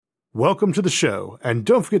Welcome to the show, and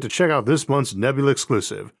don't forget to check out this month's Nebula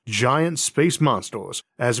exclusive, Giant Space Monsters,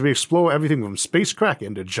 as we explore everything from space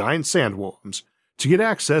kraken to giant sandworms. To get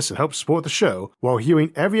access and help support the show while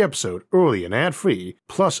hearing every episode early and ad-free,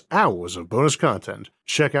 plus hours of bonus content,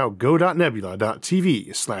 check out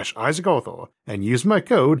go.nebula.tv/IsaacArthur and use my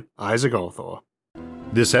code IsaacArthur.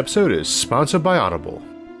 This episode is sponsored by Audible.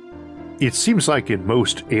 It seems like in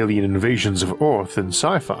most alien invasions of Earth in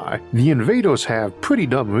sci-fi, the invaders have pretty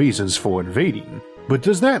dumb reasons for invading. But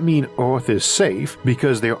does that mean Earth is safe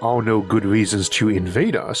because there are no good reasons to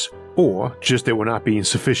invade us, or just that we're not being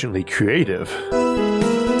sufficiently creative?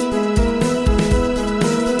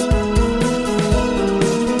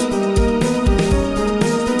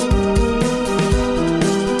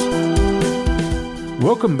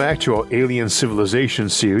 Welcome back to our Alien Civilization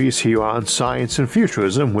series here on Science and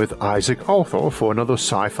Futurism with Isaac Arthur for another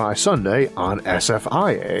Sci-Fi Sunday on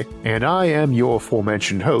SFIA, and I am your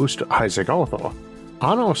aforementioned host, Isaac Arthur.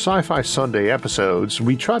 On our Sci-Fi Sunday episodes,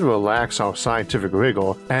 we try to relax our scientific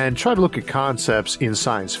rigor and try to look at concepts in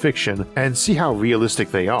science fiction and see how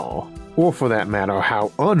realistic they are, or for that matter,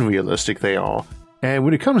 how unrealistic they are. And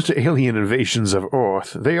when it comes to alien invasions of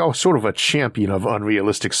Earth, they are sort of a champion of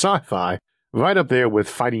unrealistic sci-fi, right up there with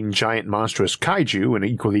fighting giant monstrous kaiju, an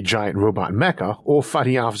equally giant robot mecha, or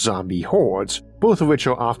fighting off zombie hordes, both of which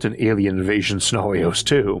are often alien invasion scenarios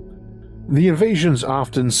too. The invasions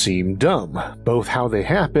often seem dumb, both how they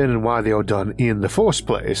happen and why they are done in the first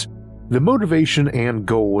place. The motivation and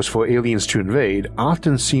goals for aliens to invade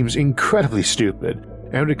often seems incredibly stupid,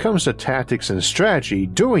 and when it comes to tactics and strategy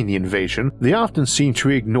during the invasion, they often seem to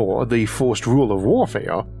ignore the first rule of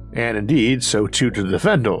warfare, and indeed so too do the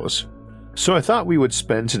defenders. So I thought we would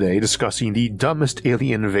spend today discussing the dumbest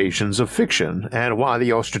alien invasions of fiction and why they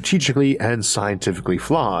are strategically and scientifically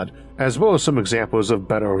flawed, as well as some examples of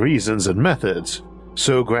better reasons and methods.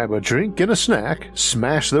 So grab a drink and a snack,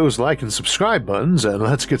 smash those like and subscribe buttons, and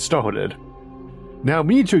let's get started. Now,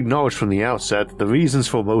 we need to acknowledge from the outset that the reasons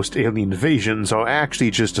for most alien invasions are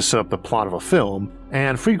actually just to set up the plot of a film,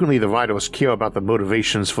 and frequently the writers care about the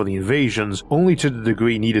motivations for the invasions only to the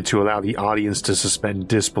degree needed to allow the audience to suspend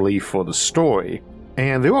disbelief for the story.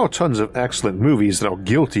 And there are tons of excellent movies that are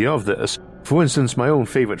guilty of this. For instance, my own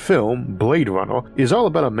favorite film, Blade Runner, is all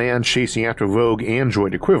about a man chasing after rogue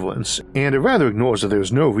android equivalents, and it rather ignores that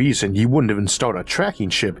there's no reason you wouldn't have installed a tracking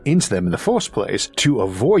chip into them in the first place to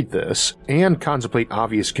avoid this, and contemplate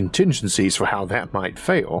obvious contingencies for how that might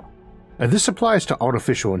fail. And this applies to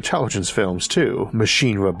artificial intelligence films too,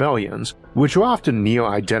 machine rebellions, which are often near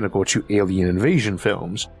identical to alien invasion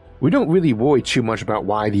films. We don't really worry too much about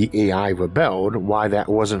why the AI rebelled, why that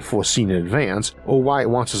wasn't foreseen in advance, or why it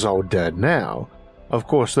wants us all dead now. Of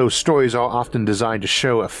course, those stories are often designed to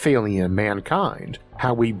show a failing in mankind,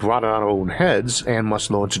 how we brought it on our own heads and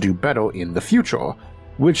must learn to do better in the future,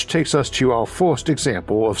 which takes us to our first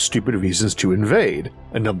example of stupid reasons to invade,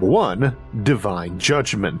 and number 1, divine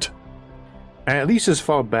judgment. At least as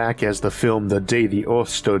far back as the film The Day the Earth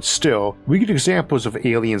Stood Still, we get examples of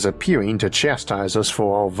aliens appearing to chastise us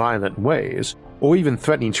for our violent ways, or even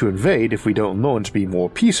threatening to invade if we don't learn to be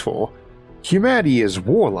more peaceful. Humanity is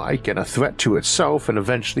warlike and a threat to itself and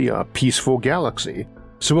eventually a peaceful galaxy,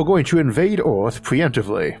 so we're going to invade Earth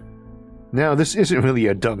preemptively. Now, this isn't really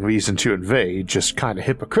a dumb reason to invade, just kinda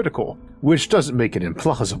hypocritical, which doesn't make it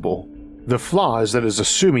implausible. The flaw is that it's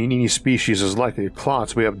assuming any species is likely to claw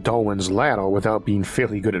its way up Darwin's ladder without being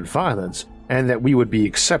fairly good at violence, and that we would be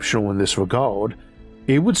exceptional in this regard.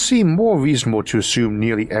 It would seem more reasonable to assume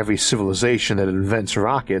nearly every civilization that invents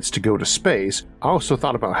rockets to go to space also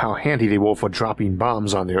thought about how handy they were for dropping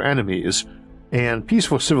bombs on their enemies. And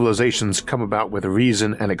peaceful civilizations come about with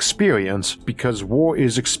reason and experience because war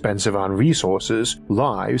is expensive on resources,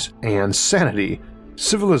 lives, and sanity.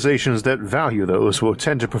 Civilizations that value those will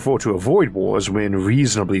tend to prefer to avoid wars when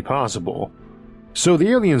reasonably possible. So the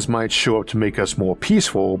aliens might show up to make us more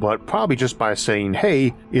peaceful, but probably just by saying,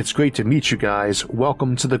 "Hey, it's great to meet you guys,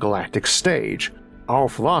 welcome to the galactic stage." Our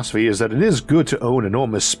philosophy is that it is good to own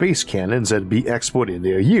enormous space cannons and be expert in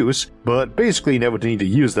their use, but basically never to need to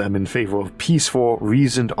use them in favor of peaceful,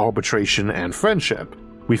 reasoned arbitration and friendship.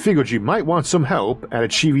 We figured you might want some help at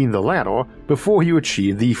achieving the latter before you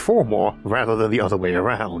achieve the former rather than the other way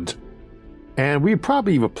around. And we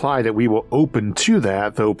probably reply that we were open to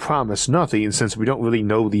that, though promise nothing since we don't really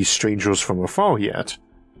know these strangers from afar yet.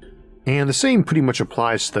 And the same pretty much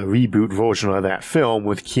applies to the reboot version of that film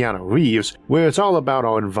with Keanu Reeves, where it's all about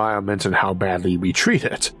our environment and how badly we treat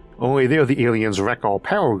it. Only there the aliens wreck our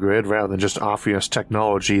power grid rather than just offering us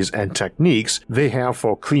technologies and techniques they have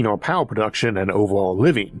for cleaner power production and overall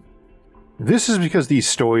living. This is because these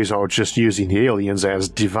stories are just using the aliens as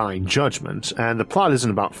divine judgment, and the plot isn't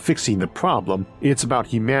about fixing the problem, it's about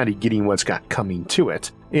humanity getting what's got coming to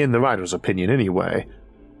it, in the writer's opinion anyway,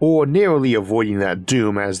 or narrowly avoiding that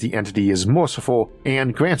doom as the entity is merciful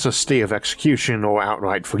and grants a stay of execution or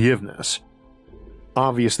outright forgiveness.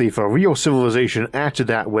 Obviously, if a real civilization acted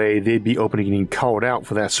that way, they'd be open to getting called out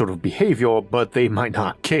for that sort of behavior, but they might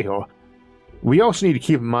not care. We also need to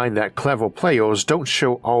keep in mind that clever players don't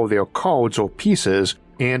show all their cards or pieces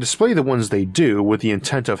and display the ones they do with the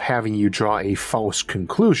intent of having you draw a false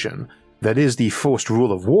conclusion. That is the first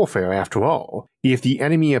rule of warfare after all. If the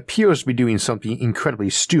enemy appears to be doing something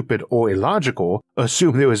incredibly stupid or illogical,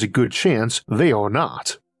 assume there is a good chance they are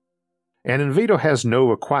not. An invader has no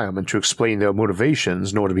requirement to explain their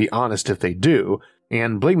motivations nor to be honest if they do,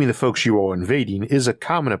 and blaming the folks you are invading is a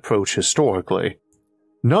common approach historically.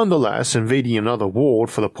 Nonetheless, invading another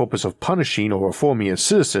world for the purpose of punishing or reforming its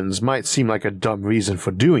citizens might seem like a dumb reason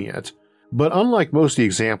for doing it, but unlike most of the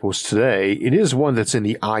examples today, it is one that's in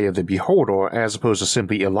the eye of the beholder as opposed to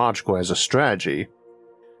simply illogical as a strategy.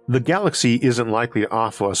 The galaxy isn't likely to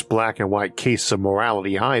offer us black and white cases of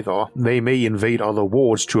morality either. They may invade other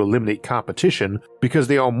worlds to eliminate competition because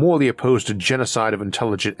they are morally opposed to genocide of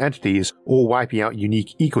intelligent entities or wiping out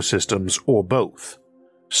unique ecosystems, or both.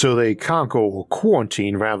 So they conquer or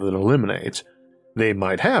quarantine rather than eliminate. They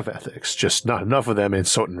might have ethics, just not enough of them in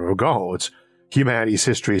certain regards. Humanity's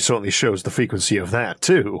history certainly shows the frequency of that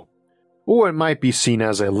too. Or it might be seen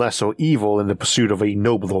as a lesser evil in the pursuit of a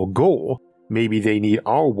nobler goal. Maybe they need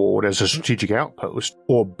our world as a strategic outpost,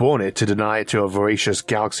 or burn it to deny it to a voracious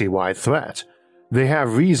galaxy-wide threat. They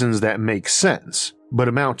have reasons that make sense, but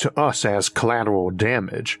amount to us as collateral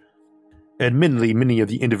damage. Admittedly, many of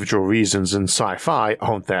the individual reasons in sci-fi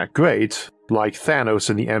aren't that great, like Thanos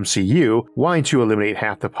in the MCU wanting to eliminate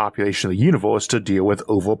half the population of the universe to deal with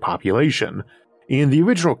overpopulation. In the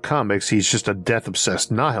original comics, he's just a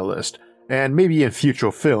death-obsessed nihilist, and maybe in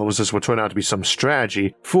future films this will turn out to be some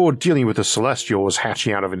strategy for dealing with the Celestials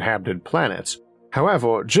hatching out of inhabited planets.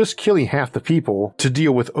 However, just killing half the people to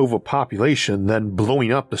deal with overpopulation, then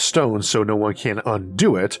blowing up the stone so no one can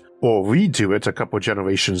undo it, or redo it a couple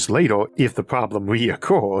generations later if the problem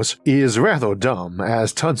reoccurs, is rather dumb,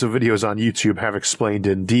 as tons of videos on YouTube have explained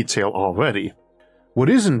in detail already. What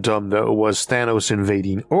isn't dumb though was Thanos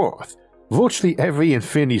invading Earth. Virtually every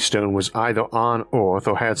Infinity Stone was either on Earth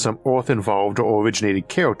or had some Earth-involved or originated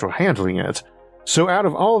character handling it. So out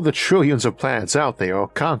of all of the trillions of planets out there,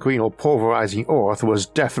 conquering or pulverizing Earth was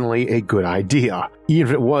definitely a good idea, even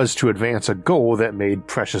if it was to advance a goal that made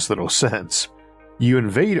precious little sense. You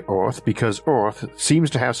invade Earth because Earth seems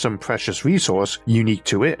to have some precious resource unique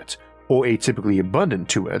to it, or atypically abundant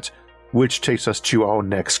to it, which takes us to our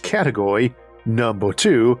next category, number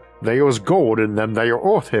 2, there's gold in them there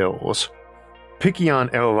Earth hills. Picking on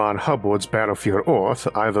L. Ron Hubbard's Battlefield Earth,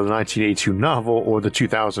 either the 1982 novel or the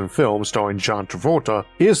 2000 film starring John Travolta,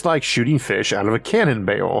 is like shooting fish out of a cannon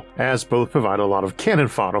barrel, as both provide a lot of cannon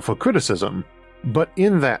fodder for criticism. But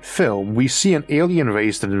in that film, we see an alien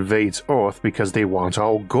race that invades Earth because they want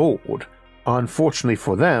our gold. Unfortunately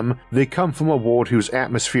for them, they come from a world whose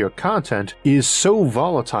atmospheric content is so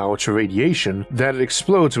volatile to radiation that it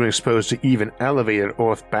explodes when exposed to even elevated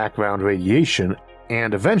Earth background radiation,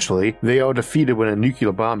 and eventually, they are defeated when a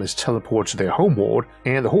nuclear bomb is teleported to their homeworld,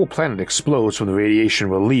 and the whole planet explodes from the radiation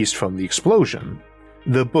released from the explosion.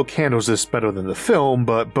 The book handles this better than the film,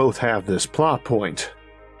 but both have this plot point.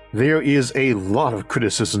 There is a lot of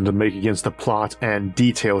criticism to make against the plot and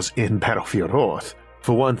details in Battlefield Earth.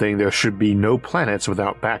 For one thing, there should be no planets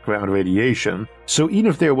without background radiation, so even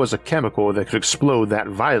if there was a chemical that could explode that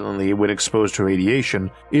violently when exposed to radiation,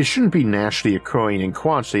 it shouldn't be naturally occurring in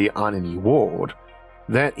quantity on any world.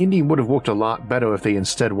 That ending would have worked a lot better if they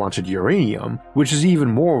instead wanted uranium, which is even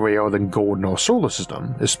more rare than gold in our solar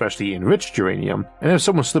system, especially enriched uranium, and if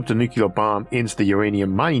someone slipped a nuclear bomb into the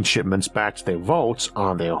uranium mining shipments back to their vaults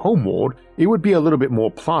on their homeworld, it would be a little bit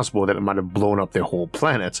more plausible that it might have blown up their whole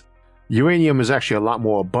planet. Uranium is actually a lot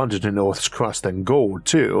more abundant in Earth's crust than gold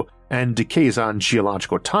too, and decays on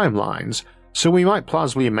geological timelines, so we might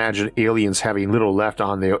plausibly imagine aliens having little left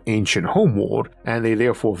on their ancient homeworld, and they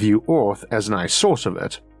therefore view Earth as a nice source of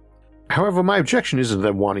it. However, my objection isn't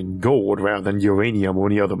them wanting gold rather than uranium or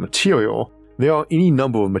any other material. There are any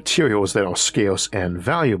number of materials that are scarce and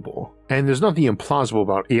valuable, and there's nothing implausible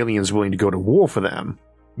about aliens willing to go to war for them.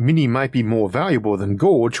 Many might be more valuable than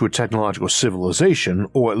gold to a technological civilization,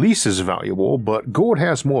 or at least as valuable, but gold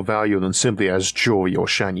has more value than simply as jewelry or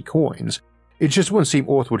shiny coins. It just wouldn't seem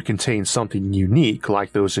Earth would contain something unique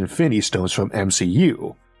like those Infinity Stones from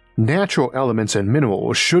MCU. Natural elements and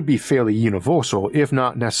minerals should be fairly universal if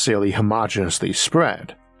not necessarily homogeneously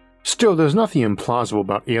spread. Still, there's nothing implausible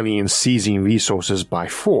about aliens seizing resources by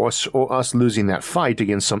force or us losing that fight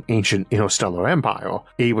against some ancient interstellar empire,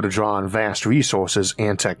 able to draw on vast resources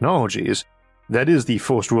and technologies. That is the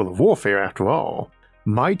first rule of warfare after all.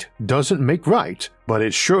 Might doesn't make right, but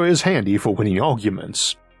it sure is handy for winning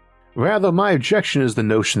arguments. Rather, my objection is the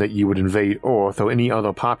notion that you would invade Earth or any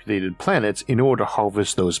other populated planet in order to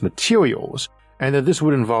harvest those materials, and that this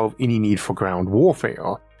would involve any need for ground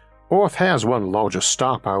warfare. Earth has one of the largest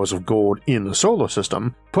stockpiles of gold in the solar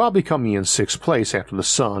system, probably coming in 6th place after the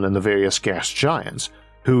Sun and the various gas giants,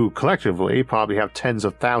 who collectively probably have tens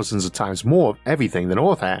of thousands of times more of everything than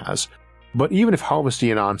Earth has. But even if harvesting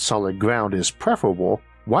it on solid ground is preferable,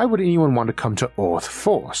 why would anyone want to come to Earth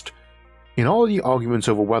first? In all the arguments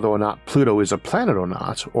over whether or not Pluto is a planet or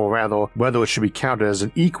not, or rather whether it should be counted as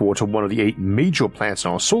an equal to one of the 8 major planets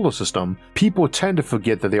in our solar system, people tend to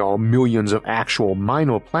forget that there are millions of actual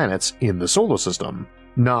minor planets in the solar system,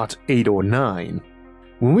 not 8 or 9.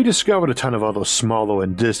 When we discovered a ton of other smaller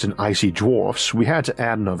and distant icy dwarfs, we had to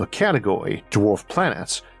add another category, dwarf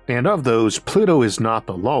planets, and of those, Pluto is not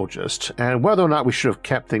the largest, and whether or not we should have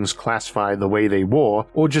kept things classified the way they were,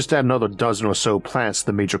 or just add another dozen or so planets to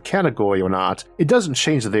the major category or not, it doesn't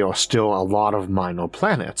change that there are still a lot of minor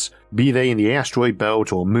planets, be they in the asteroid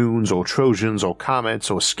belt or moons or trojans or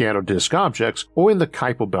comets or scattered disk objects, or in the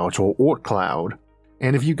Kuiper belt or Oort cloud.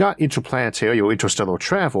 And if you got interplanetary or interstellar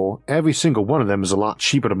travel, every single one of them is a lot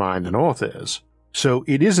cheaper to mine than Earth is. So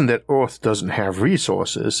it isn't that Earth doesn't have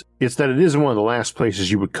resources, it's that it isn't one of the last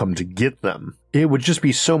places you would come to get them. It would just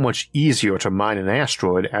be so much easier to mine an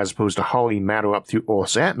asteroid as opposed to hauling matter up through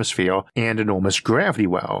Earth's atmosphere and enormous gravity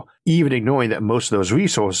well, even ignoring that most of those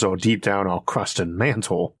resources are deep down our crust and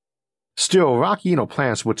mantle. Still, rocky inner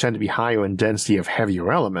planets would tend to be higher in density of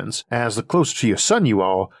heavier elements, as the closer to your sun you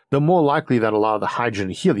are, the more likely that a lot of the hydrogen,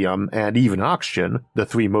 helium, and even oxygen, the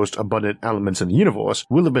 3 most abundant elements in the universe,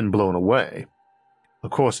 will have been blown away. Of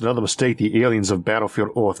course, another mistake the aliens of Battlefield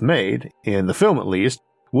Earth made, in the film at least,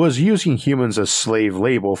 was using humans as slave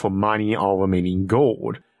labor for mining all remaining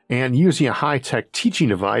gold, and using a high-tech teaching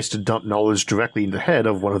device to dump knowledge directly into the head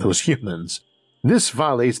of one of those humans. This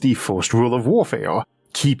violates the first rule of warfare: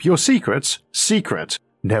 keep your secrets secret.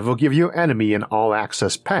 Never give your enemy an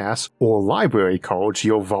all-access pass or library card to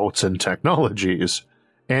your vaults and technologies.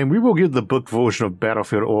 And we will give the book version of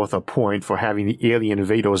Battlefield Earth a point for having the alien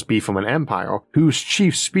invaders be from an empire whose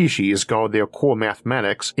chief species guard their core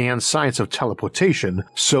mathematics and science of teleportation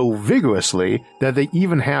so vigorously that they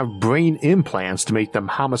even have brain implants to make them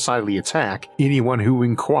homicidally attack anyone who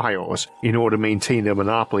inquires in order to maintain their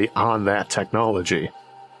monopoly on that technology.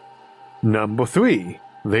 Number 3.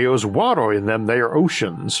 There's water in them there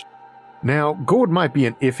oceans. Now, gold might be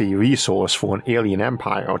an iffy resource for an alien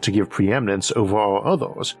empire to give preeminence over all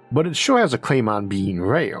others, but it sure has a claim on being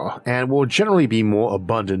rare, and will generally be more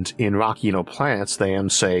abundant in rocky inner planets than,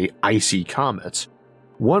 say, icy comets.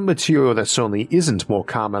 One material that certainly isn't more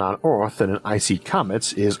common on Earth than in icy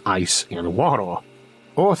comets is ice and water.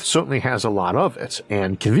 Earth certainly has a lot of it,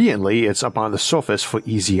 and conveniently it's up on the surface for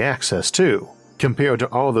easy access too. Compared to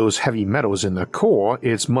all those heavy metals in the core,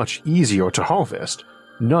 it's much easier to harvest.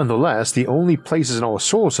 Nonetheless, the only places in our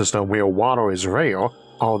solar system where water is rare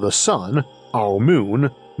are the Sun, our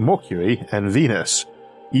Moon, Mercury, and Venus.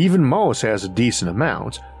 Even Mars has a decent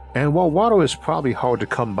amount, and while water is probably hard to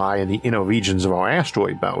come by in the inner regions of our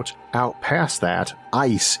asteroid belt, out past that,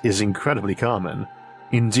 ice is incredibly common.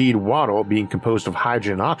 Indeed, water, being composed of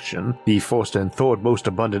hydrogen and oxygen, the first and third most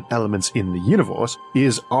abundant elements in the universe,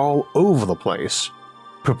 is all over the place.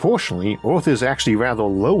 Proportionally, Earth is actually rather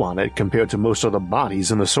low on it compared to most other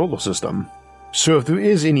bodies in the solar system. So if there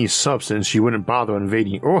is any substance you wouldn't bother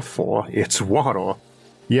invading Earth for, it's water.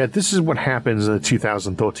 Yet this is what happens in the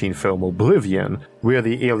 2013 film Oblivion, where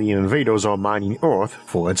the alien invaders are mining Earth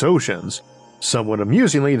for its oceans. Somewhat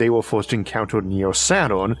amusingly, they were first encountered near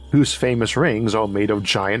Saturn, whose famous rings are made of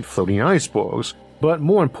giant floating icebergs. But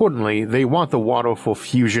more importantly, they want the water for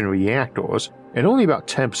fusion reactors, and only about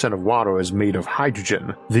 10% of water is made of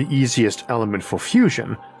hydrogen, the easiest element for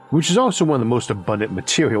fusion, which is also one of the most abundant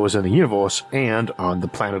materials in the universe and on the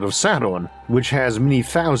planet of Saturn, which has many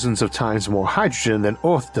thousands of times more hydrogen than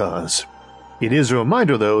Earth does. It is a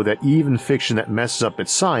reminder though that even fiction that messes up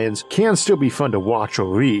its science can still be fun to watch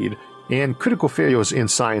or read, and critical failures in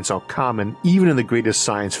science are common even in the greatest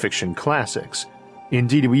science fiction classics.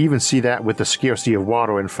 Indeed, we even see that with the scarcity of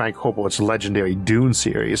water in Frank Herbert's legendary Dune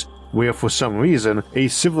series, where for some reason, a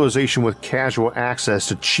civilization with casual access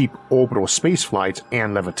to cheap orbital spaceflight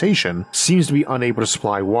and levitation seems to be unable to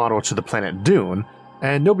supply water to the planet Dune,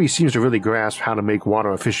 and nobody seems to really grasp how to make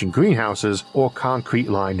water-efficient greenhouses or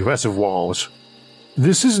concrete-lined reservoirs.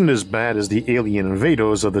 This isn't as bad as the alien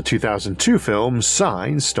invaders of the 2002 film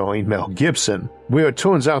Signs starring Mel Gibson, where it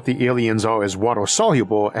turns out the aliens are as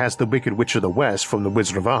water-soluble as the Wicked Witch of the West from The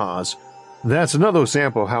Wizard of Oz. That's another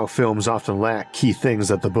example of how films often lack key things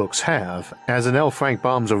that the books have, as in L. Frank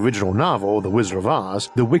Baum's original novel, The Wizard of Oz,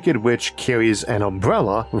 the Wicked Witch carries an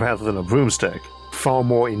umbrella rather than a broomstick, far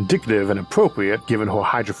more indicative and appropriate given her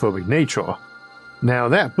hydrophobic nature. Now,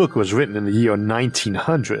 that book was written in the year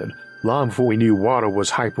 1900, long before we knew water was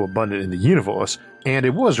hyper-abundant in the universe, and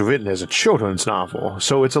it was written as a children's novel,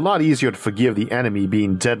 so it's a lot easier to forgive the enemy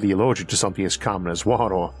being deadly allergic to something as common as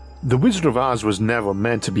water. The Wizard of Oz was never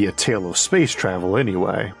meant to be a tale of space travel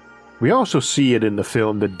anyway. We also see it in the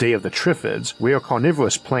film The Day of the Triffids, where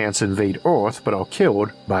carnivorous plants invade Earth but are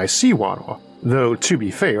killed by seawater, though to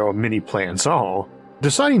be fair, many plants are.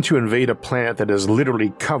 Deciding to invade a planet that is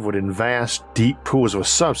literally covered in vast, deep pools of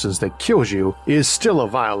substance that kills you is still a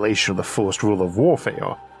violation of the first rule of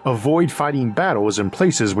warfare. Avoid fighting battles in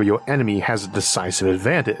places where your enemy has a decisive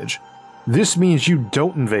advantage. This means you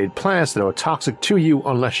don't invade planets that are toxic to you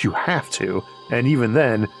unless you have to, and even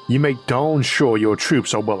then, you make darn sure your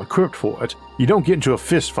troops are well equipped for it. You don't get into a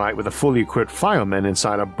fistfight with a fully equipped fireman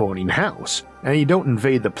inside a burning house, and you don't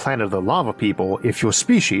invade the planet of the lava people if your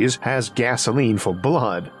species has gasoline for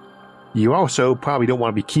blood. You also probably don't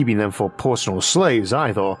want to be keeping them for personal slaves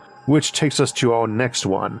either, which takes us to our next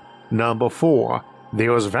one. Number 4.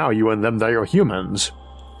 There's value in them that are humans.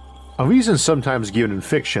 A reason sometimes given in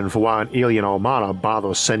fiction for why an alien armada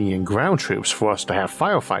bothers sending in ground troops for us to have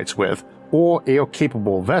firefights with, or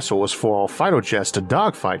air-capable vessels for our fighter jets to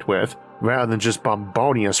dogfight with, rather than just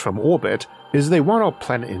bombarding us from orbit, is they want our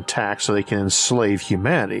planet intact so they can enslave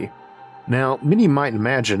humanity. Now, many might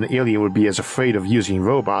imagine an alien would be as afraid of using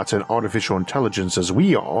robots and artificial intelligence as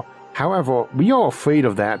we are. However, we are afraid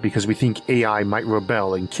of that because we think AI might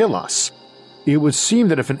rebel and kill us. It would seem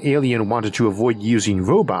that if an alien wanted to avoid using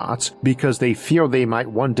robots because they fear they might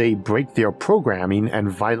one day break their programming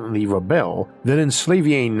and violently rebel, then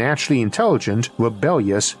enslaving a naturally intelligent,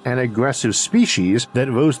 rebellious, and aggressive species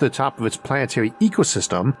that rose to the top of its planetary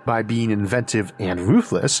ecosystem by being inventive and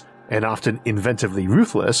ruthless, and often inventively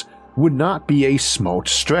ruthless, would not be a smart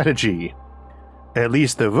strategy. At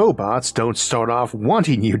least the robots don't start off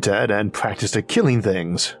wanting you dead and practice at killing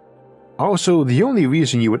things. Also, the only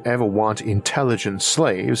reason you would ever want intelligent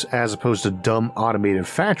slaves as opposed to dumb automated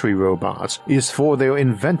factory robots is for their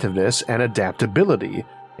inventiveness and adaptability,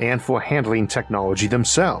 and for handling technology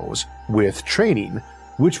themselves, with training,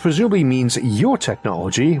 which presumably means your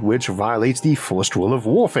technology, which violates the first rule of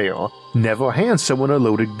warfare: never hand someone a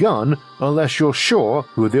loaded gun unless you're sure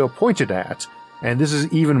who they're pointed at, and this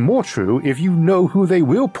is even more true if you know who they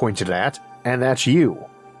will point it at, and that's you.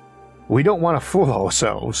 We don't want to fool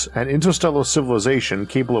ourselves. An interstellar civilization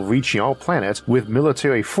capable of reaching our planet with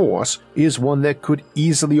military force is one that could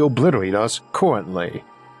easily obliterate us currently.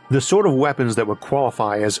 The sort of weapons that would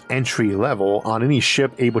qualify as entry level on any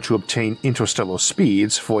ship able to obtain interstellar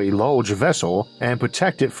speeds for a large vessel and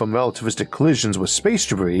protect it from relativistic collisions with space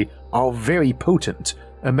debris are very potent.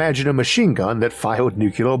 Imagine a machine gun that fired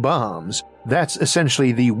nuclear bombs. That's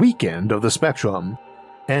essentially the weak end of the spectrum.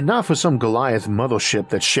 And not for some Goliath mothership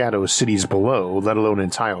that shadows cities below, let alone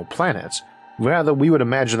entire planets. Rather, we would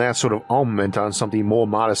imagine that sort of armament on something more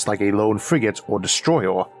modest like a lone frigate or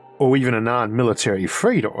destroyer, or even a non-military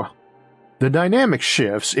freighter. The dynamic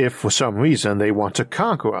shifts if for some reason they want to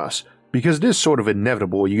conquer us, because it is sort of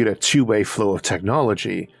inevitable you get a two-way flow of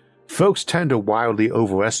technology. Folks tend to wildly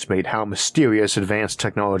overestimate how mysterious advanced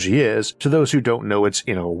technology is to those who don't know its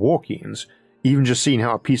inner workings. Even just seeing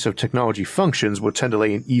how a piece of technology functions would tend to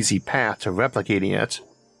lay an easy path to replicating it.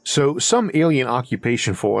 So some alien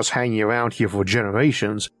occupation force hanging around here for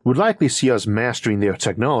generations would likely see us mastering their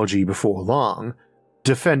technology before long.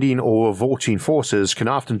 Defending or revolting forces can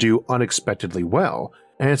often do unexpectedly well,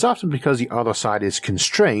 and it's often because the other side is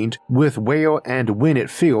constrained with where and when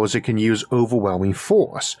it feels it can use overwhelming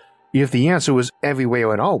force. If the answer was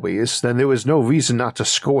everywhere and always, then there was no reason not to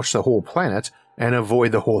scorch the whole planet and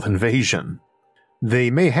avoid the whole invasion.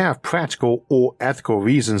 They may have practical or ethical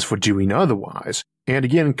reasons for doing otherwise, and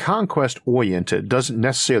again, conquest-oriented doesn't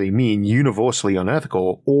necessarily mean universally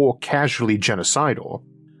unethical or casually genocidal.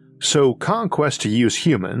 So conquest to use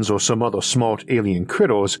humans or some other smart alien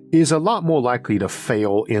critters is a lot more likely to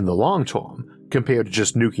fail in the long term, compared to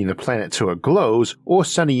just nuking the planet till it glows or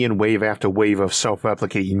sending in wave after wave of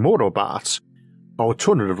self-replicating mortar bots.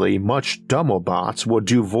 Alternatively, much dumber bots would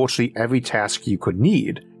do virtually every task you could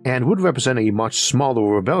need, and would represent a much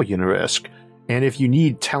smaller rebellion risk, and if you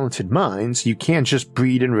need talented minds, you can't just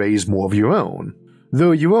breed and raise more of your own.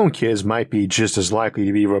 Though your own kids might be just as likely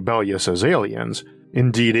to be rebellious as aliens.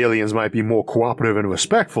 Indeed, aliens might be more cooperative and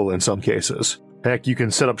respectful in some cases. Heck, you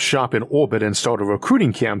can set up shop in orbit and start a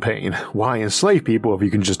recruiting campaign. Why enslave people if you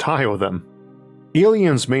can just hire them?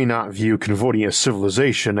 Aliens may not view Convordian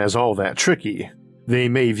civilization as all that tricky. They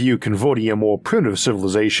may view Convordian more primitive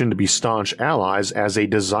civilization to be staunch allies as a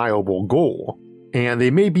desirable goal. And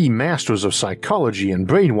they may be masters of psychology and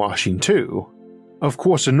brainwashing too. Of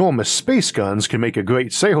course, enormous space guns can make a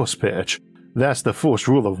great sales pitch. That's the first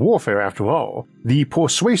rule of warfare after all. The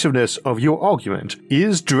persuasiveness of your argument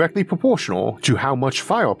is directly proportional to how much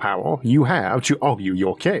firepower you have to argue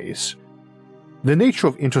your case. The nature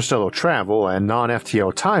of interstellar travel and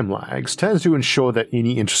non-FTL time lags tends to ensure that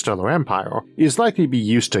any interstellar empire is likely to be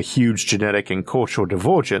used to huge genetic and cultural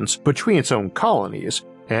divergence between its own colonies,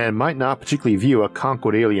 and might not particularly view a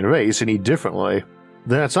conquered alien race any differently.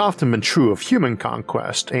 That's often been true of human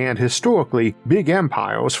conquest, and historically, big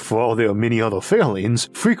empires, for all their many other failings,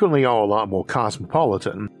 frequently are a lot more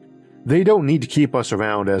cosmopolitan. They don't need to keep us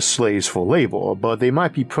around as slaves for labor, but they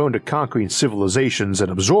might be prone to conquering civilizations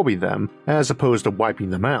and absorbing them, as opposed to wiping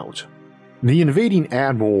them out. The invading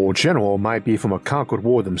admiral or general might be from a conquered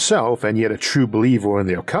war themselves and yet a true believer in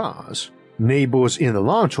their cause. Neighbors in the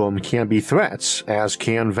long term can be threats, as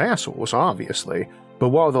can vassals, obviously. But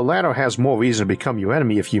while the latter has more reason to become your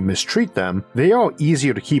enemy if you mistreat them, they are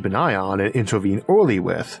easier to keep an eye on and intervene early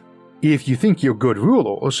with. If you think you're good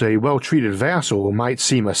rulers, a well-treated vassal might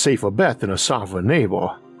seem a safer bet than a sovereign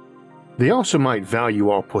neighbor. They also might value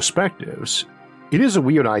our perspectives. It is a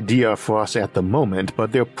weird idea for us at the moment,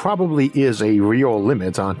 but there probably is a real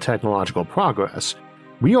limit on technological progress.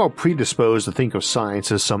 We are predisposed to think of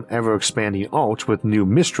science as some ever-expanding art with new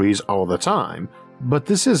mysteries all the time, but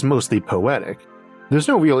this is mostly poetic. There's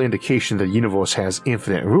no real indication that the universe has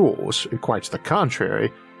infinite rules, quite to the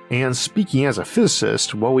contrary, and speaking as a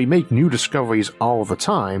physicist, while we make new discoveries all the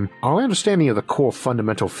time, our understanding of the core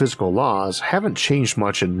fundamental physical laws haven't changed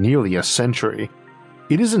much in nearly a century.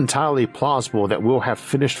 It is entirely plausible that we'll have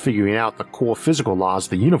finished figuring out the core physical laws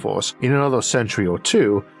of the universe in another century or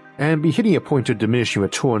two, and be hitting a point of diminishing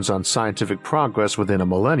returns on scientific progress within a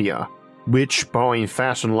millennia. Which, barring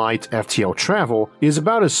fast and light FTL travel, is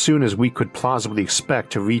about as soon as we could plausibly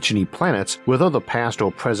expect to reach any planets with other past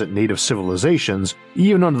or present native civilizations,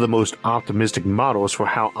 even under the most optimistic models for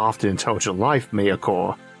how often intelligent life may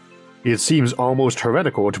occur. It seems almost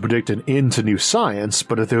heretical to predict an end to new science,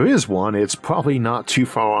 but if there is one, it's probably not too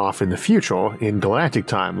far off in the future in galactic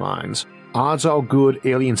timelines. Odds are good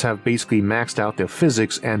aliens have basically maxed out their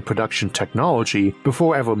physics and production technology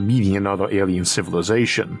before ever meeting another alien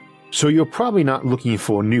civilization. So you're probably not looking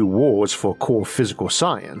for new wars for core physical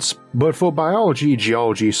science, but for biology,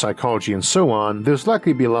 geology, psychology, and so on, there's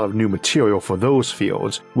likely to be a lot of new material for those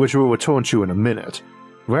fields, which we'll return to in a minute.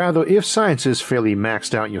 Rather, if science is fairly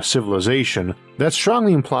maxed out in your civilization, that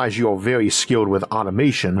strongly implies you are very skilled with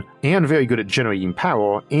automation, and very good at generating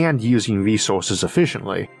power and using resources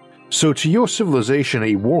efficiently. So to your civilization,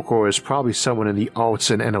 a worker is probably someone in the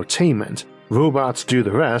arts and entertainment. Robots do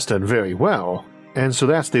the rest, and very well. And so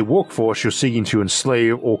that's the workforce you're seeking to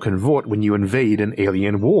enslave or convert when you invade an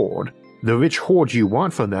alien world. The rich hoard you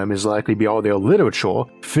want from them is likely to be all their literature,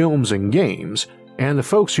 films, and games, and the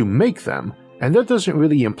folks who make them, and that doesn't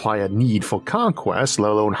really imply a need for conquest,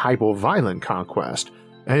 let alone hyper-violent conquest,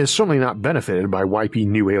 and is certainly not benefited by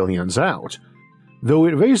wiping new aliens out. Though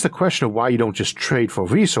it raised the question of why you don't just trade for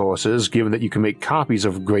resources, given that you can make copies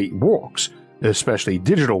of great works, especially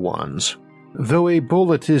digital ones. Though a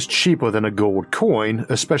bullet is cheaper than a gold coin,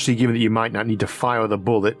 especially given that you might not need to fire the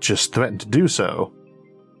bullet, just threaten to do so.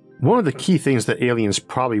 One of the key things that aliens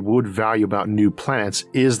probably would value about new planets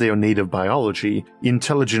is their native biology,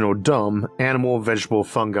 intelligent or dumb, animal, vegetable,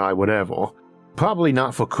 fungi, whatever. Probably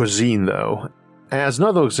not for cuisine though. As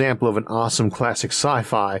another example of an awesome classic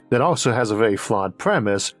sci-fi that also has a very flawed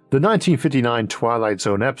premise, the 1959 Twilight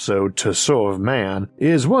Zone episode To Serve Man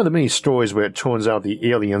is one of the many stories where it turns out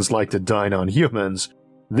the aliens like to dine on humans.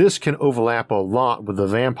 This can overlap a lot with the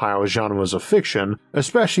vampire genres of fiction,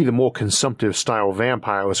 especially the more consumptive style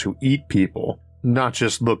vampires who eat people, not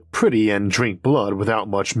just look pretty and drink blood without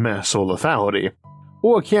much mess or lethality.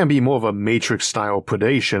 Or it can be more of a Matrix-style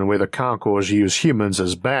predation where the conquerors use humans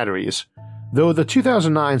as batteries. Though the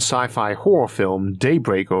 2009 sci-fi horror film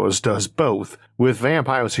Daybreakers does both, with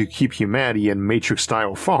vampires who keep humanity in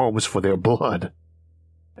Matrix-style farms for their blood.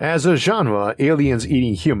 As a genre, aliens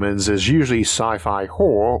eating humans is usually sci-fi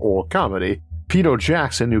horror or comedy. Peter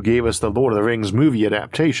Jackson, who gave us the Lord of the Rings movie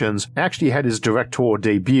adaptations, actually had his directorial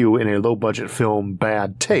debut in a low-budget film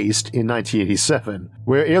Bad Taste in 1987,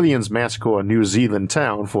 where aliens massacre a New Zealand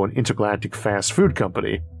town for an intergalactic fast food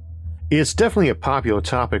company. It's definitely a popular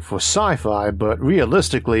topic for sci-fi, but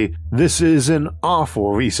realistically, this is an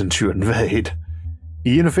awful reason to invade.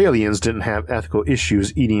 Even if aliens didn't have ethical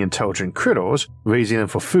issues eating intelligent critters, raising them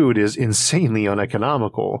for food is insanely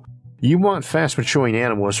uneconomical. You want fast-maturing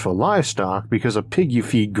animals for livestock because a pig you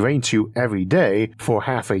feed grain to every day for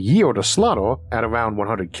half a year to slaughter at around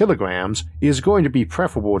 100 kilograms is going to be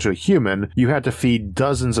preferable to a human you had to feed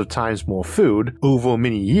dozens of times more food over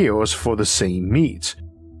many years for the same meat.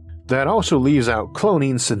 That also leaves out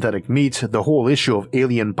cloning, synthetic meat, the whole issue of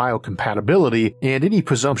alien biocompatibility, and any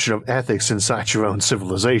presumption of ethics inside your own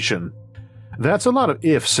civilization. That's a lot of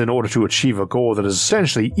ifs in order to achieve a goal that is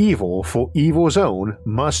essentially evil for evil's own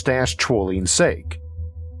mustache-twirling sake.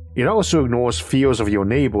 It also ignores fears of your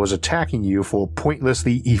neighbors attacking you for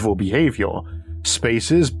pointlessly evil behavior.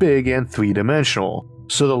 Space is big and three-dimensional,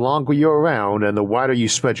 so the longer you're around and the wider you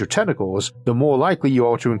spread your tentacles, the more likely you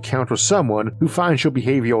are to encounter someone who finds your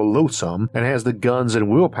behavior loathsome and has the guns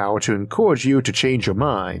and willpower to encourage you to change your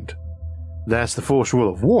mind. That's the first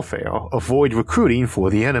rule of warfare: avoid recruiting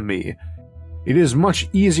for the enemy. It is much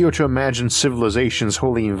easier to imagine civilizations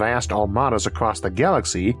holding vast armadas across the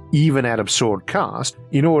galaxy, even at absurd cost,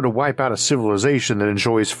 in order to wipe out a civilization that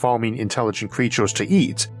enjoys farming intelligent creatures to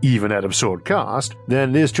eat, even at absurd cost,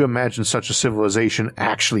 than it is to imagine such a civilization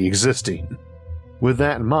actually existing. With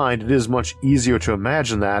that in mind, it is much easier to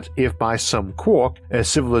imagine that, if by some quirk a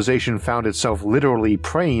civilization found itself literally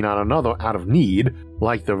preying on another out of need,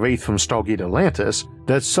 like the Wraith from Stargate Atlantis,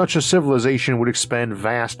 that such a civilization would expend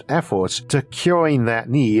vast efforts to curing that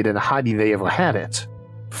need and hiding they ever had it.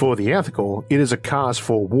 For the ethical, it is a cause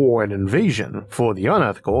for war and invasion. For the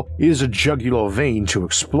unethical, it is a jugular vein to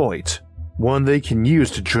exploit. One they can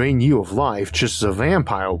use to drain you of life just as a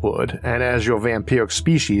vampire would, and as your vampiric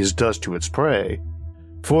species does to its prey.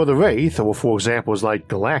 For the Wraith, or for examples like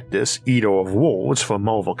Galactus, Eater of Worlds from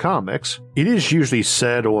Marvel Comics, it is usually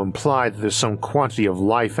said or implied that there's some quantity of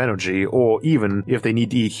life energy, or even, if they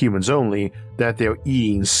need to eat humans only, that they're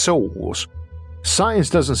eating souls.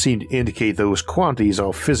 Science doesn't seem to indicate those quantities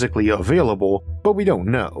are physically available, but we don't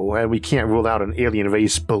know, and we can't rule out an alien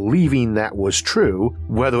race believing that was true,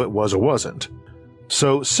 whether it was or wasn't.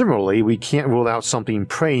 So similarly, we can't rule out something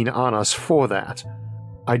preying on us for that.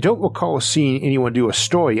 I don't recall seeing anyone do a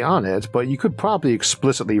story on it, but you could probably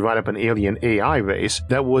explicitly write up an alien AI race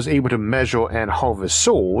that was able to measure and harvest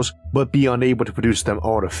souls, but be unable to produce them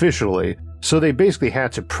artificially, so they basically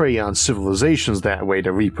had to prey on civilizations that way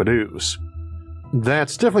to reproduce.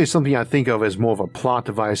 That's definitely something I think of as more of a plot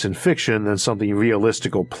device in fiction than something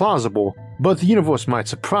realistic or plausible, but the universe might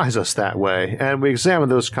surprise us that way, and we examine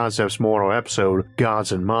those concepts more in our episode,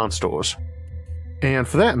 Gods and Monsters. And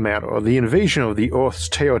for that matter, the invasion of the Earth's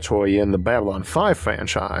territory in the Babylon 5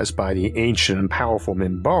 franchise by the ancient and powerful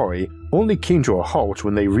Minbari only came to a halt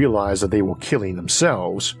when they realized that they were killing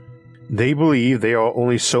themselves. They believe there are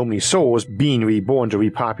only so many souls being reborn to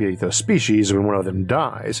repopulate their species when one of them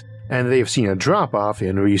dies, and they have seen a drop-off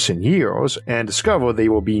in recent years and discovered they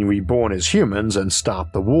were being reborn as humans and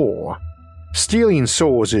stopped the war. Stealing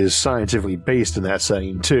souls is scientifically based in that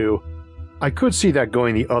setting too. I could see that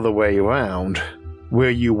going the other way around, where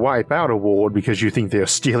you wipe out a world because you think they're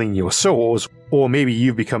stealing your souls, or maybe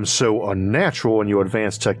you've become so unnatural in your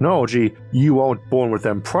advanced technology you aren't born with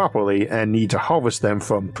them properly and need to harvest them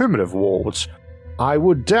from primitive worlds. I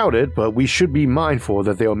would doubt it, but we should be mindful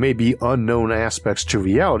that there may be unknown aspects to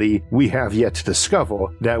reality we have yet to discover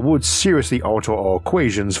that would seriously alter our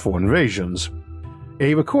equations for invasions.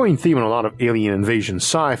 A recurring theme in a lot of alien invasion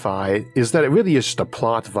sci-fi is that it really is just a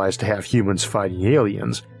plot device to have humans fighting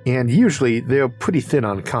aliens, and usually they're pretty thin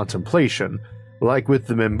on contemplation. Like with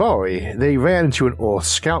the Minbari, they ran into an Earth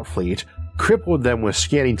scout fleet, crippled them with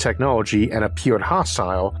scanning technology and appeared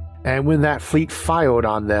hostile, and when that fleet fired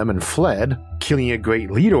on them and fled, killing a great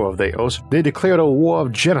leader of theirs, they declared a war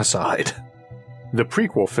of genocide. The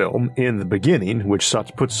prequel film, In the Beginning, which sought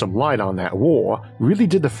to put some light on that war, really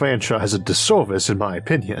did the franchise a disservice in my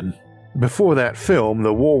opinion. Before that film,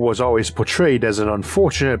 the war was always portrayed as an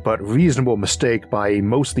unfortunate but reasonable mistake by a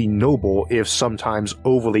mostly noble if sometimes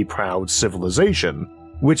overly proud civilization,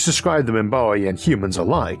 which described the Minbari and humans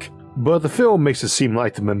alike, but the film makes it seem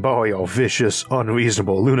like the Minbari are vicious,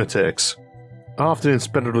 unreasonable lunatics. Often it's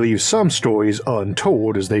better to leave some stories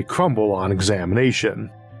untold as they crumble on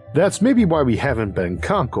examination. That's maybe why we haven't been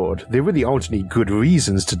conquered. There really aren't any good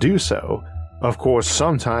reasons to do so. Of course,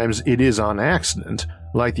 sometimes it is on accident,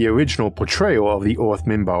 like the original portrayal of the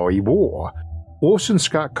Earth-Minbari War. Orson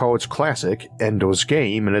Scott Card's classic, Ender's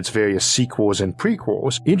Game, and its various sequels and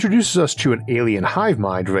prequels, introduces us to an alien hive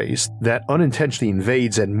mind race that unintentionally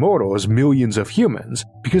invades and murders millions of humans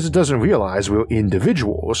because it doesn't realize we're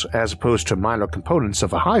individuals as opposed to minor components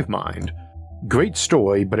of a hive mind. Great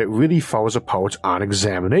story, but it really falls apart on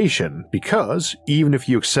examination because, even if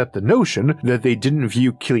you accept the notion that they didn't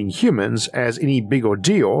view killing humans as any bigger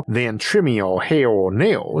deal than trimming our hair or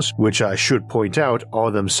nails, which I should point out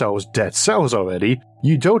are themselves dead cells already,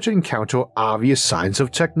 you don't encounter obvious signs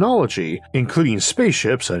of technology, including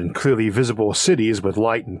spaceships and clearly visible cities with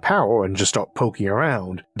light and power, and just start poking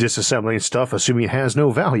around, disassembling stuff assuming it has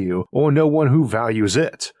no value, or no one who values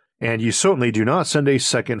it. And you certainly do not send a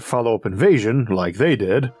second follow-up invasion like they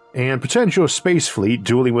did, and potential space fleet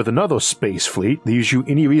dueling with another space fleet leaves you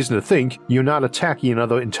any reason to think you're not attacking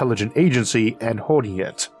another intelligent agency and hoarding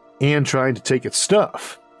it, and trying to take its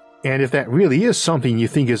stuff. And if that really is something you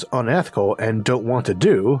think is unethical and don't want to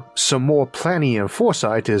do, some more planning and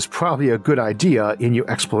foresight is probably a good idea in your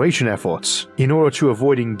exploration efforts, in order to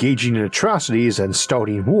avoid engaging in atrocities and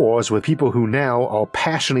starting wars with people who now are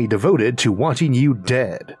passionately devoted to wanting you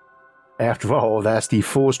dead. After all, that's the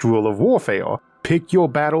first rule of warfare. Pick your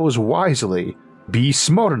battles wisely. Be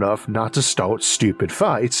smart enough not to start stupid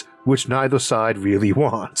fights, which neither side really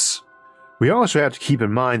wants. We also have to keep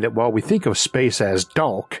in mind that while we think of space as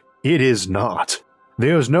dark, it is not.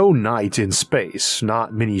 There's no night in space,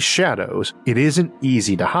 not many shadows. It isn't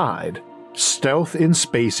easy to hide. Stealth in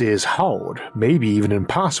space is hard, maybe even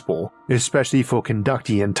impossible, especially for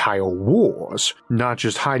conducting entire wars, not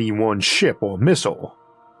just hiding one ship or missile.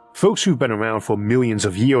 Folks who've been around for millions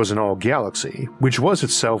of years in our galaxy, which was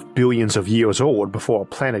itself billions of years old before our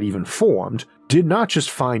planet even formed, did not just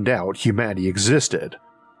find out humanity existed.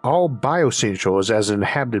 All biosignatures as an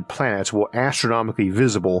inhabited planet were astronomically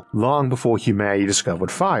visible long before humanity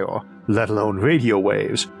discovered fire, let alone radio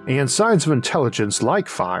waves, and signs of intelligence like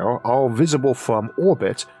fire are visible from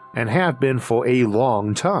orbit and have been for a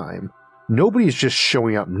long time. Nobody's just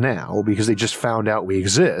showing up now because they just found out we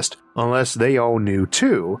exist, unless they all knew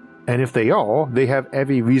too, and if they are, they have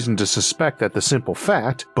every reason to suspect that the simple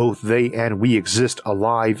fact both they and we exist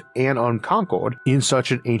alive and unconquered in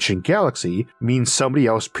such an ancient galaxy means somebody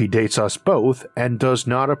else predates us both and does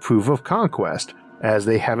not approve of conquest, as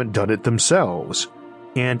they haven't done it themselves.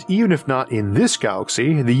 And even if not in this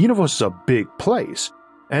galaxy, the universe is a big place,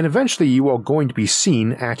 and eventually you are going to be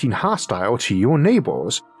seen acting hostile to your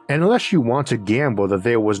neighbors. And unless you want to gamble that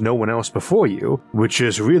there was no one else before you, which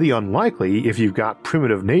is really unlikely if you've got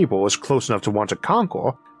primitive neighbors close enough to want to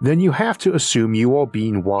conquer, then you have to assume you are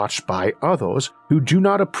being watched by others who do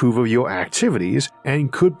not approve of your activities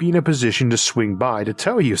and could be in a position to swing by to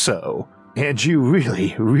tell you so. And you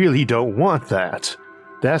really, really don't want that.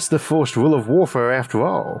 That's the first rule of warfare after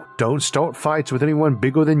all. Don't start fights with anyone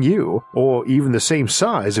bigger than you, or even the same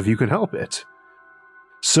size if you can help it.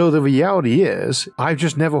 So the reality is, I've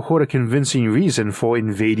just never heard a convincing reason for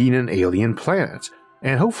invading an alien planet,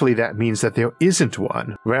 and hopefully that means that there isn't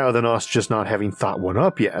one, rather than us just not having thought one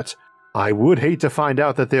up yet. I would hate to find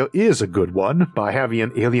out that there is a good one by having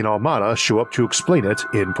an alien armada show up to explain it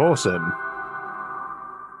in person.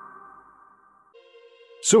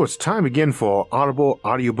 So it's time again for our Audible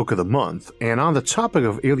Audiobook of the Month, and on the topic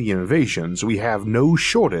of alien invasions, we have no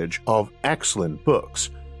shortage of excellent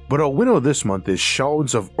books. But our winner this month is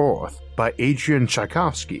Shards of Earth by Adrian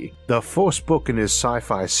Tchaikovsky, the first book in his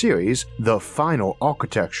sci-fi series, The Final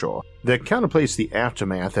Architecture, that contemplates the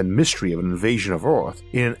aftermath and mystery of an invasion of Earth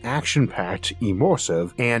in an action-packed,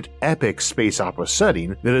 immersive, and epic space opera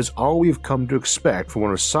setting that is all we've come to expect from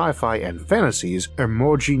one of sci-fi and fantasy's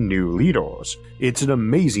emerging new leaders. It's an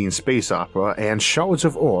amazing space opera, and Shards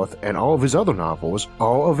of Earth and all of his other novels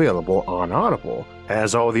are available on Audible,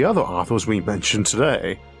 as all the other authors we mentioned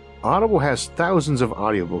today. Audible has thousands of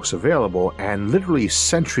audiobooks available and literally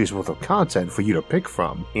centuries worth of content for you to pick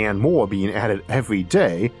from, and more being added every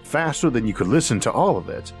day, faster than you could listen to all of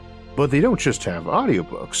it. But they don't just have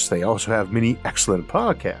audiobooks, they also have many excellent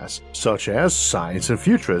podcasts, such as Science and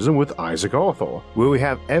Futurism with Isaac Arthur, where we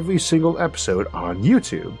have every single episode on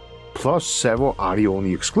YouTube, plus several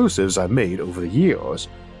audio-only exclusives I've made over the years.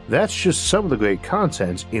 That's just some of the great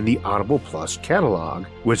content in the Audible Plus catalog,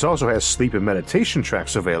 which also has sleep and meditation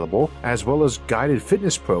tracks available, as well as guided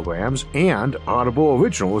fitness programs and Audible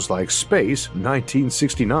originals like Space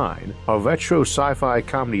 1969, a retro sci-fi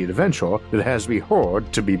comedy adventure that has to be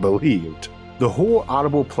heard to be believed. The whole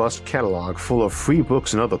Audible Plus catalog full of free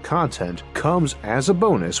books and other content comes as a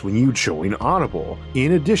bonus when you join Audible,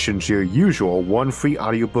 in addition to your usual one free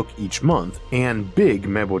audiobook each month and big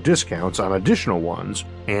member discounts on additional ones.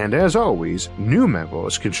 And as always, new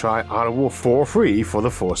members can try Audible for free for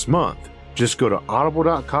the first month. Just go to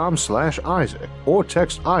audible.com/Isaac or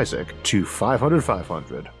text Isaac to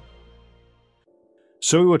 500-500.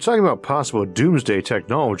 So we were talking about possible doomsday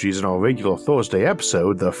technologies in our regular Thursday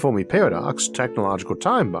episode, the Fermi Paradox, technological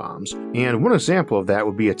time bombs, and one example of that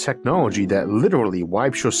would be a technology that literally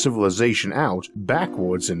wipes your civilization out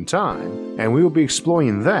backwards in time, and we will be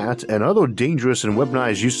exploring that and other dangerous and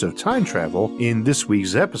weaponized uses of time travel in this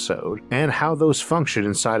week's episode, and how those function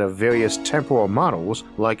inside of various temporal models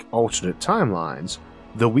like alternate timelines.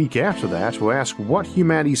 The week after that, we'll ask what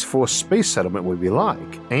humanity's first space settlement would be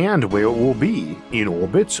like, and where it will be, in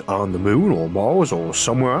orbit, on the moon or Mars or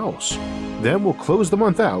somewhere else. Then we'll close the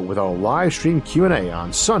month out with our live stream Q&A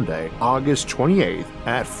on Sunday, August 28th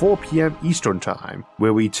at 4 p.m. Eastern Time,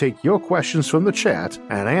 where we take your questions from the chat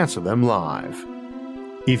and answer them live.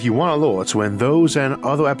 If you want alerts when those and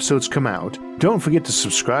other episodes come out, don't forget to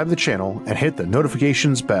subscribe to the channel and hit the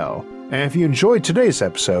notifications bell. And if you enjoyed today's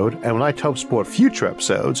episode and would like to help support future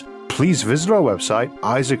episodes, please visit our website,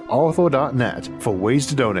 isaacarthur.net, for ways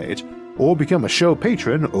to donate, or become a show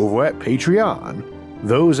patron over at Patreon.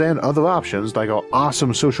 Those and other options, like our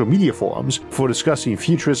awesome social media forums for discussing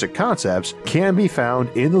futuristic concepts, can be found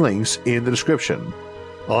in the links in the description.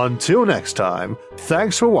 Until next time,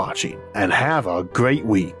 thanks for watching and have a great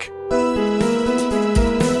week.